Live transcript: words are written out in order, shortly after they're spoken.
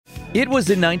It was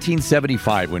in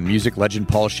 1975 when music legend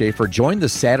Paul Shaffer joined the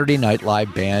Saturday Night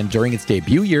Live band during its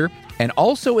debut year and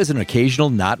also as an occasional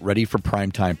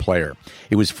not-ready-for-primetime player.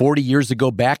 It was 40 years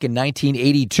ago back in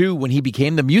 1982 when he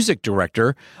became the music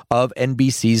director of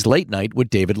NBC's Late Night with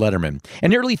David Letterman.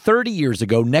 And nearly 30 years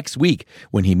ago next week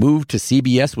when he moved to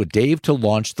CBS with Dave to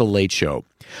launch The Late Show.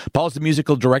 Paul's the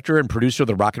musical director and producer of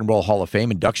the Rock and Roll Hall of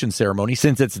Fame induction ceremony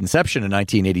since its inception in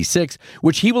 1986,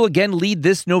 which he will again lead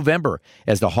this November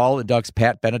as the Hall inducts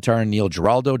Pat Benatar and Neil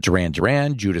Giraldo, Duran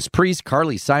Duran, Judas Priest,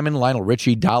 Carly Simon, Lionel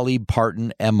Richie, Dolly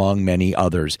Parton, among many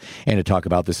others. And to talk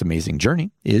about this amazing journey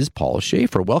is Paul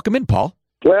Shaffer. Welcome in, Paul.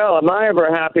 Well, am I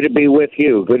ever happy to be with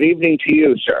you. Good evening to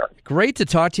you, sir. Great to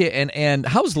talk to you. And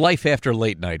how's life after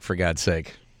Late Night, for God's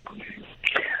sake?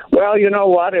 Well, you know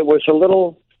what? It was a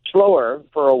little slower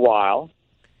for a while,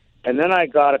 and then I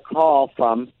got a call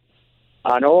from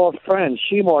an old friend,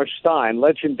 Seymour Stein,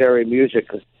 legendary music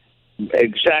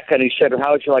exec, and he said,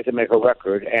 how would you like to make a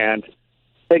record? And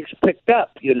things picked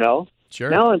up, you know. Sure.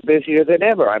 Now I'm busier than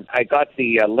ever. I got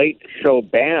the Late Show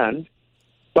band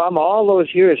from all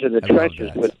those years in the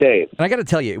trenches with Dave. And I got to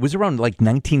tell you, it was around like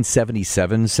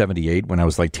 1977, 78, when I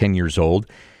was like 10 years old,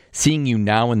 seeing you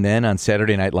now and then on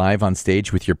Saturday Night Live on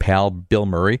stage with your pal Bill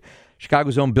Murray,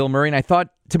 Chicago's own Bill Murray, and I thought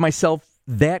to myself,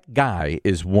 that guy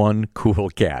is one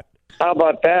cool cat. How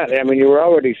about that? I mean, you were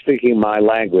already speaking my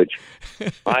language,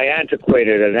 my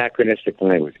antiquated, anachronistic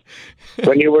language,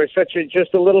 when you were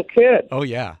just a little kid. Oh,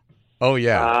 yeah. Oh,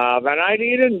 yeah. And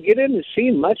you didn't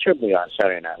see much of me on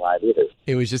Saturday Night Live either.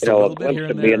 It was just a little bit here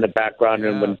and there. Me in the background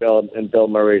and when Bill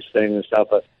Murray's thing and stuff.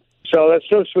 So that's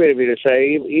so sweet of you to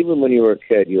say, even when you were a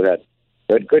kid, you had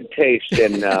good taste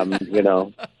in,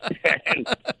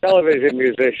 television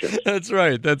musicians. That's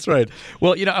right. That's right.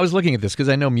 Well, I was looking at this because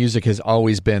I know music has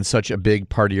always been such a big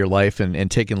part of your life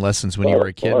and taking lessons when you were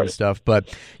a kid and stuff.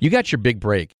 But you got your big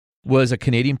break. Was a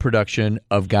Canadian production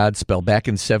of Godspell back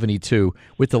in 72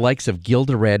 with the likes of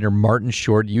Gilda Radner, Martin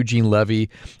Short, Eugene Levy,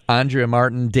 Andrea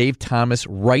Martin, Dave Thomas,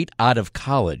 right out of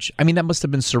college. I mean, that must have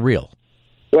been surreal.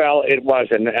 Well, it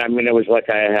wasn't. I mean, it was like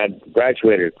I had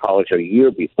graduated college a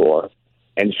year before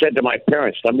and said to my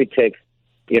parents, let me take,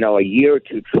 a year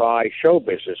to try show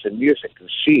business and music and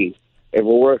see if it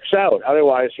works out.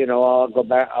 Otherwise, I'll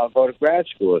go to grad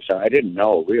school. So I didn't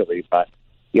know really, but,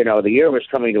 the year was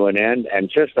coming to an end, and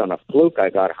just on a fluke, I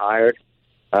got hired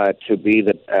to be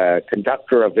the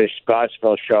conductor of this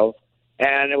Godspell show.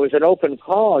 And it was an open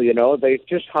call, They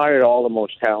just hired all the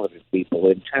most talented people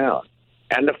in town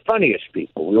and the funniest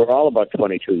people. We were all about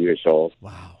 22 years old.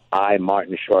 Wow. I,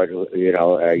 Martin Short,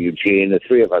 Eugene, the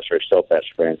three of us are still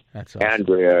best friends. That's awesome.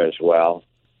 Andrea as well,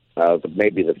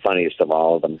 maybe the funniest of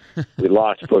all of them. We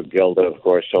lost poor Gilda, of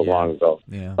course, so long ago.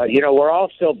 Yeah. But, we're all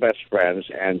still best friends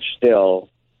and still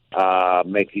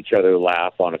make each other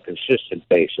laugh on a consistent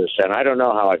basis. And I don't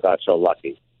know how I got so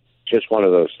lucky. Just one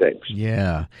of those things.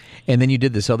 Yeah. And then you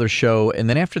did this other show, and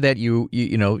then after that you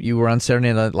were on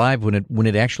Saturday Night Live when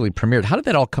it actually premiered. How did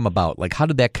that all come about? Like, how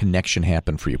did that connection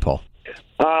happen for you, Paul?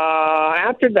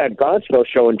 After that Godspell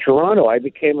show in Toronto, I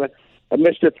became a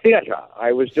Mr. Theater.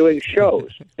 I was doing shows,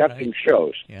 conducting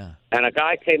shows. Yeah. And a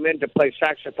guy came in to play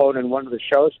saxophone in one of the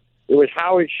shows. It was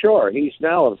Howard Shore. He's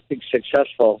now a big,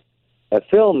 successful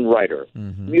film writer,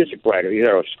 music writer,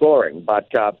 scoring.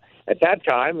 But at that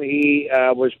time, he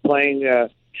was playing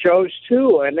shows,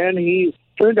 too. And then he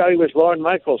turned out he was Lorne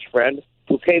Michaels' friend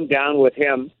who came down with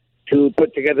him to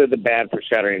put together the band for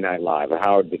Saturday Night Live.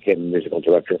 Howard became the musical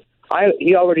director.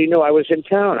 He already knew I was in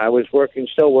town. I was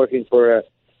still working for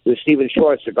with Stephen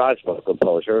Schwartz, the gospel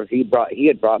composer. He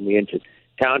had brought me into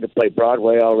town to play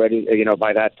Broadway already,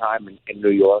 by that time in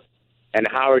New York. And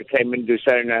Howard came in to do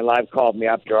Saturday Night Live, called me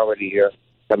up, you're already here,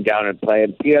 come down and play.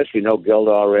 And P.S.,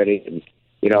 Gilda already, and,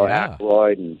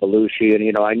 Aykroyd and Belushi,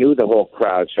 and, I knew the whole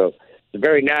crowd. So it's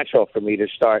very natural for me to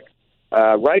start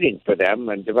writing for them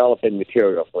and developing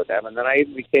material for them. And then I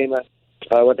even became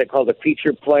what they called a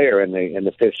feature player in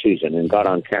the fifth season and got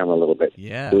on camera a little bit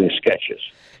doing sketches.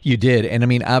 You did. And I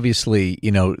mean, obviously,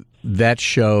 that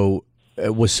show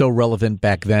was so relevant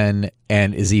back then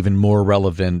and is even more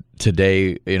relevant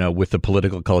today, with the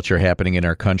political culture happening in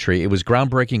our country. It was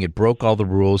groundbreaking. It broke all the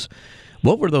rules.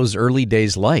 What were those early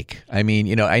days like? I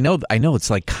mean, I know it's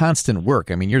like constant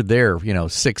work. I mean, you're there,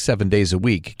 6-7 days a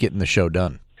week getting the show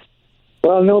done.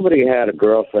 Well, nobody had a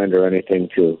girlfriend or anything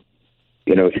to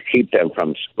keep them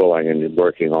from going and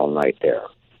working all night there.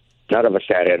 None of us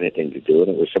had anything to do, and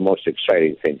it was the most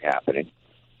exciting thing happening.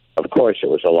 Of course, it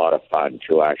was a lot of fun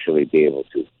to actually be able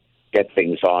to get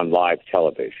things on live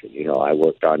television. I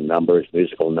worked on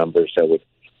musical numbers that would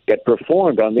get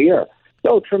performed on the air.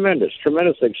 So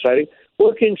tremendously exciting.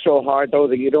 working so hard, though,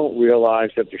 that you don't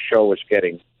realize that the show was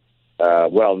getting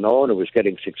well known. It was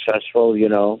getting successful, you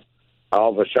know. All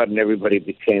of a sudden, everybody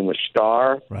became a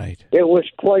star. Right. It was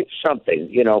quite something,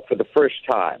 you know, for the first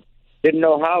time. Didn't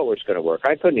know how it was going to work.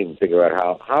 I couldn't even figure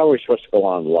out how we supposed to go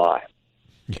on live.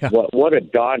 Yeah. What a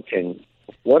daunting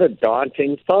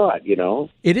thought, you know.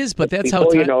 It is, but that's before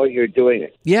how you know it, you're doing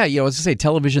it. Yeah, I was going to say,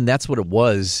 television, that's what it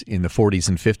was in the 40s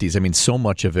and 50s. I mean, so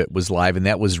much of it was live, and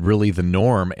that was really the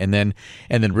norm. And then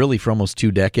really for almost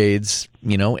 2 decades,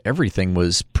 you know, everything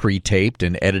was pre-taped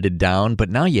and edited down. But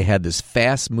now you had this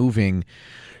fast-moving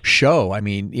show. I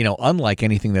mean, you know, unlike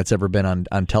anything that's ever been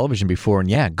on television before. And,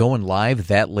 yeah, going live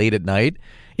that late at night,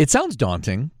 it sounds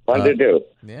daunting. Fun to do.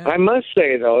 Yeah. I must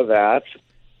say, though, that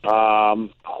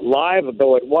live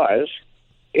though it was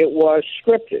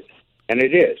scripted, and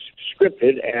it is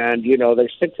scripted, and you know they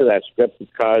stick to that script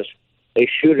because they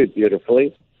shoot it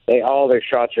beautifully. All their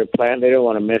shots are planned. They don't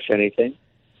want to miss anything.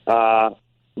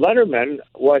 Letterman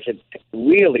wasn't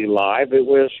really live. It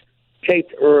was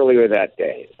taped earlier that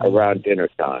day around dinner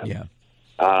time. Yeah.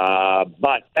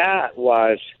 But that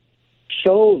was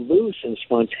so loose and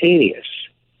spontaneous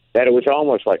that it was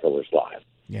almost like it was live.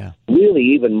 Yeah. Really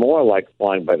even more like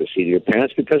flying by the seat of your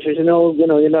pants because there's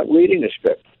you're not reading a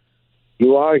script.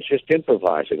 You are just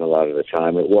improvising a lot of the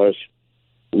time. It was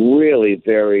really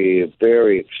very,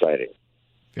 very exciting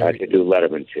to do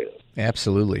Letterman too.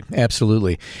 Absolutely.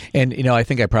 Absolutely. And, you know, I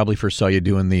think I probably first saw you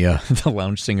doing the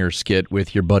Lounge Singer skit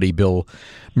with your buddy Bill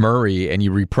Murray, and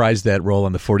you reprised that role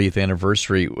on the 40th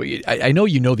anniversary. I know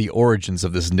you know the origins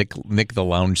of this Nick the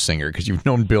Lounge Singer because you've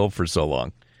known Bill for so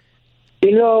long.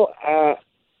 You know,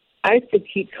 I think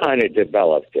he kind of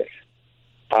developed it.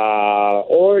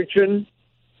 Origin,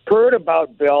 heard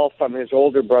about Bill from his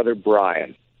older brother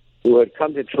Brian, who had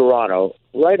come to Toronto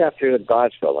right after the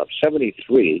Godspell of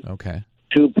 73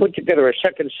 to put together a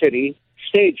Second City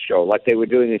stage show like they were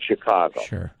doing in Chicago.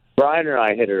 Sure. Brian and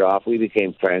I hit it off. We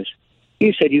became friends.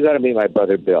 He said, you got to meet my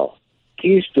brother Bill.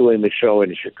 He's doing the show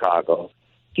in Chicago.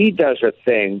 He does a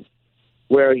thing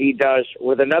where he does,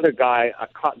 with another guy,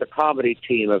 the comedy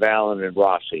team of Alan and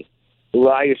Rossi, who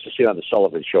I used to see on the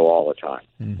Sullivan Show all the time.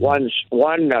 Mm-hmm.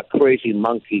 One crazy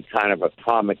monkey kind of a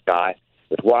comic guy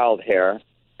with wild hair,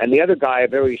 and the other guy, a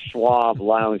very suave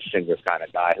lounge singer kind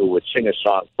of guy who would sing a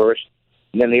song first,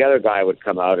 and then the other guy would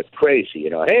come out at crazy, you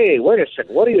know, hey, wait a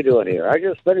second, what are you doing here? I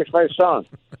just finished my song.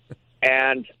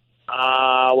 And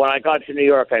when I got to New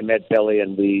York, I met Billy,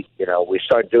 and we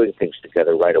started doing things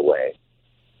together right away.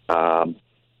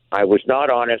 I was not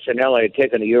on SNL. I had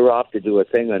taken a year off to do a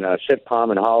thing in a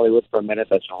sitcom in Hollywood for a minute.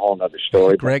 That's a whole other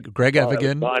story. Greg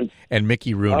Evigan and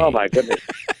Mickey Rooney. Oh, my goodness.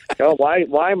 No,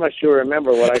 why must you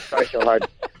remember what I try so hard?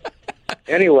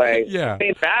 Anyway, I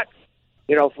came back.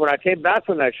 You know, when I came back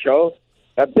from that show,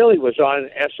 Billy was on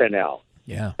SNL.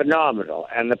 Yeah. Phenomenal.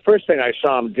 And the first thing I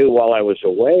saw him do while I was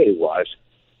away was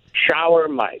shower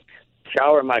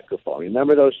microphone. You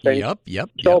remember those things? Yep.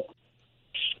 Soap,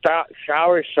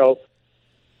 shower soap.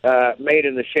 Made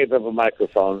in the shape of a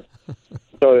microphone.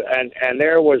 So, and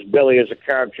there was Billy as a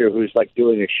character who's like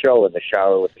doing a show in the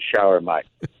shower with the shower mic.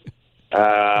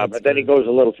 But then he goes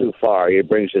a little too far. He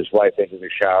brings his wife into the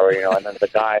shower, you know, and then the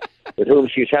guy with whom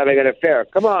she's having an affair,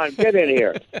 come on, get in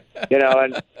here, you know.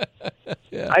 And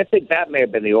I think that may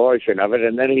have been the origin of it.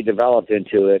 And then he developed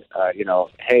into it, you know,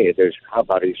 hey, how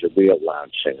about he's a real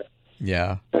lounge singer?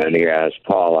 Yeah. And he has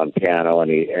Paul on piano,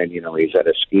 and he's at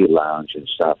a ski lounge and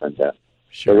stuff, and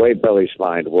sure. The way Billy's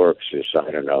mind works is,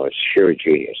 I don't know, it's sheer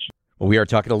genius. Well, we are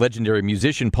talking to legendary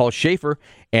musician Paul Shaffer,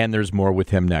 and there's more with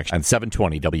him next on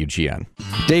 720 WGN.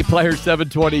 Dave Player,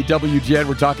 720 WGN.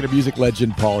 We're talking to music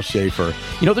legend Paul Shaffer.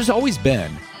 You know, there's always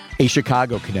been a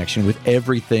Chicago connection with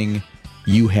everything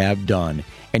you have done.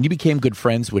 And you became good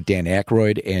friends with Dan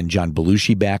Aykroyd and John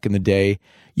Belushi back in the day.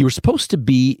 You were supposed to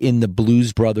be in the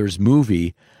Blues Brothers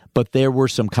movie, but there were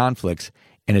some conflicts,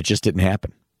 and it just didn't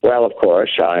happen. Well, of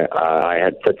course, I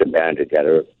had put the band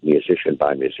together, musician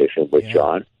by musician, with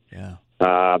John. Yeah.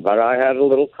 But I had a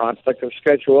little conflict of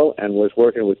schedule and was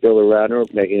working with Billy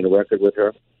Radner, making a record with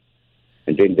her,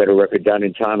 and didn't get a record done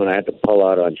in time, and I had to pull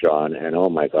out on John. And, oh,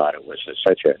 my God, it was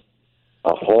such a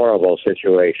horrible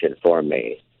situation for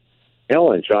me. You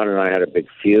know, and John and I had a big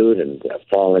feud and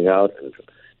falling out, and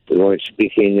we weren't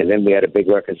speaking, and then we had a big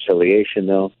reconciliation,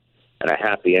 though, and a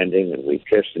happy ending, and we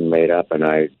kissed and made up, and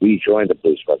I rejoined the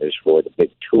Blues Brothers for the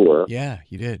big tour. Yeah,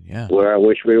 you did, yeah.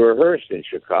 Which we rehearsed in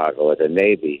Chicago at the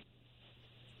Navy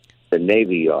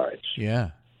Yards.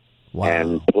 Yeah, wow.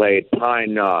 And played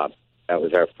Pine Knob. That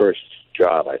was our first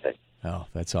job, I think. Oh,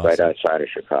 that's awesome. Right outside of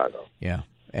Chicago. Yeah.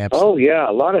 Absolutely. Oh, yeah,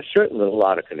 a lot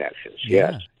of connections,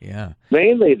 yes. Yeah.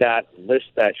 Mainly that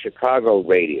Chicago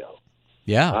radio.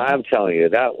 Yeah. I'm telling you,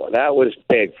 that was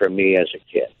big for me as a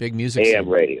kid. Big music AM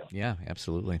scene. radio. Yeah,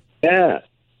 absolutely. Yeah.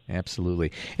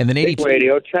 Absolutely. And then Big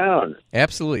radio town.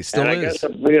 Absolutely. Still and is. I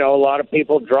guess, a lot of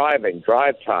people driving.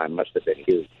 Drive time must have been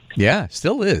huge. Yeah,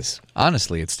 still is.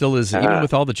 Honestly, it still is. Even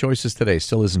with all the choices today,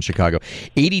 still is in Chicago.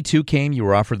 82 came. You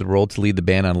were offered the role to lead the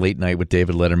band on Late Night with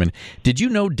David Letterman. Did you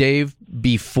know Dave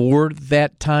before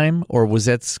that time, or was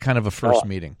that kind of a first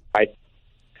meeting?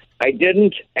 I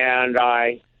didn't, and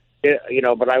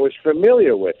but I was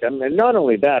familiar with him. And not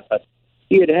only that, but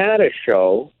he had a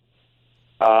show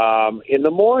in the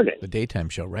morning. The daytime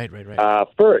show, right.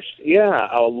 First,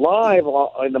 live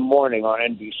in the morning on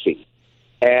NBC.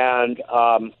 And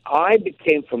I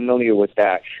became familiar with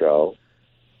that show,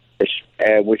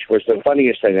 which was the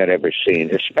funniest thing I'd ever seen,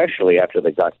 especially after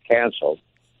they got canceled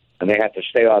and they had to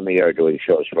stay on the air doing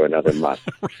shows for another month.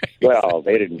 Right. Well,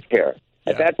 they didn't care.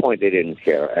 At that point, they didn't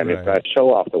care. And it got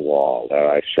so off the wall that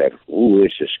I said, who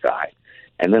is this guy?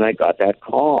 And then I got that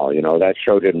call. That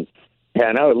show didn't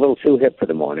pan out. A little too hip for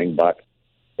the morning, but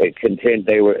it continued.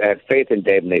 They had faith in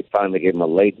Dave, and they finally gave him a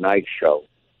late night show,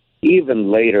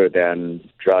 even later than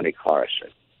Johnny Carson.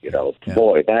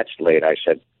 Boy, that's late. I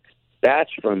said,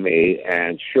 that's for me.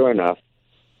 And sure enough,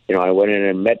 I went in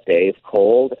and met Dave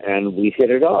cold, and we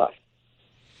hit it off.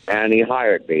 And he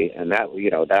hired me, and that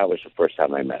was the first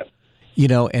time I met him.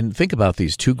 And think about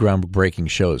these two groundbreaking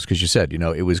shows, because you said,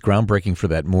 it was groundbreaking for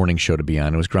that morning show to be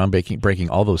on. It was groundbreaking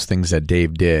all those things that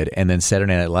Dave did, and then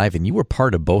Saturday Night Live, and you were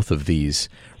part of both of these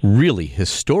really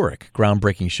historic,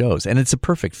 groundbreaking shows, and it's a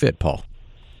perfect fit, Paul.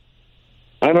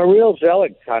 I'm a real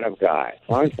zealot kind of guy,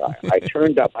 aren't I? I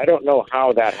turned up. I don't know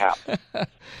how that happened.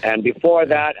 And before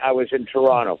that, I was in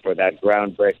Toronto for that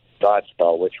groundbreaking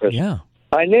Godspell, which was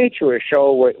by nature a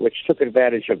show which took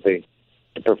advantage of the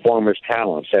performers'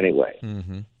 talents anyway.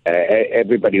 Mm-hmm.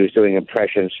 Everybody was doing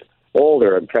impressions,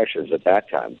 older impressions at that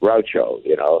time, Groucho,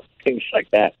 things like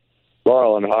that,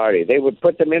 Laurel and Hardy. They would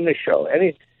put them in the show.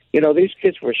 These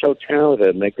kids were so talented,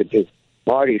 and they could do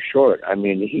Marty Short. I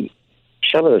mean,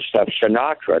 some of the stuff,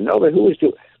 Sinatra. Who was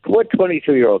doing? What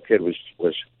 22-year-old kid was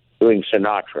doing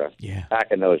Sinatra back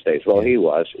in those days? Well, he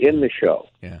was in the show.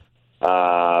 Yeah.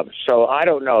 So I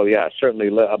don't know. Yeah, certainly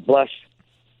a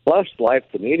blessed life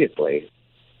immediately.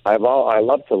 I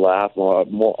love to laugh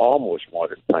almost more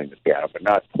than playing the piano, but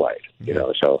not quite.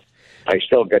 So I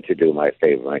still get to do my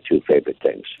two favorite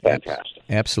things. Fantastic.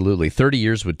 Absolutely. 30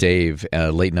 years with Dave,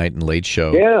 Late Night and Late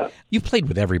Show. Yeah. You've played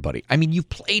with everybody. I mean, you've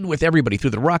played with everybody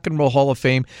through the Rock and Roll Hall of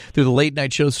Fame, through the late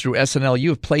night shows, through SNL. You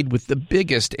have played with the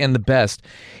biggest and the best.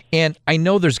 And I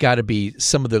know there's got to be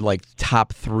some of the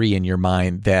top three in your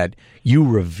mind that you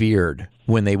revered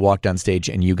when they walked on stage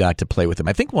and you got to play with them.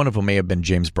 I think one of them may have been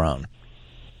James Brown.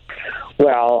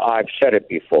 Well, I've said it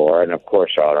before, and of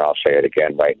course I'll say it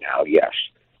again right now. Yes,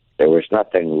 there was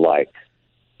nothing like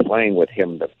playing with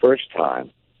him the first time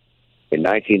in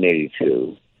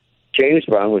 1982. James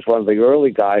Brown was one of the early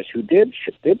guys who did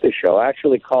the show,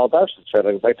 actually called us and said,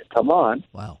 I'd like to come on.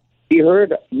 Wow. He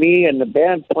heard me and the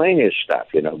band playing his stuff,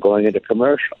 going into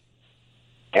commercial.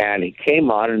 And he came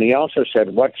on, and he also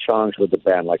said, what songs would the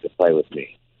band like to play with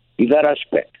me? He let us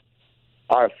pick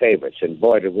our favorites. And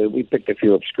boy, did we picked a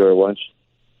few obscure ones,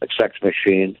 like Sex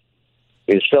Machine.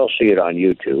 You can still see it on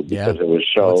YouTube because it was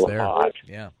so hot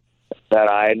that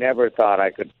I never thought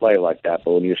I could play like that.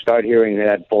 But when you start hearing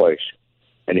that voice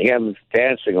and him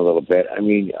dancing a little bit, I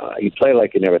mean, you play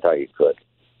like you never thought you could.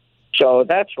 So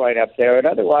that's right up there. And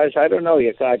otherwise, I don't know.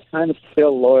 I kind of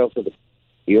feel loyal to the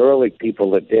early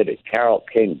people that did it. Carole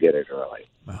King did it early.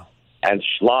 Wow. And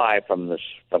Sly from the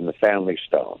Family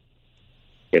Stone.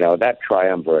 That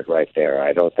triumvirate right there,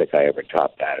 I don't think I ever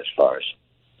topped that as far as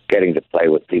getting to play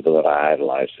with people that I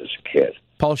idolized as a kid.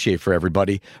 Paul Shaffer,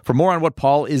 everybody. For more on what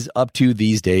Paul is up to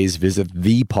these days, visit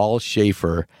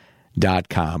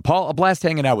thepaulshaffer.com. Paul, a blast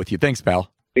hanging out with you. Thanks, pal.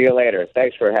 See you later.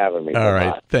 Thanks for having me. All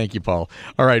right. Thank you, Paul.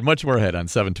 All right. Much more ahead on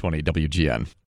 720 WGN.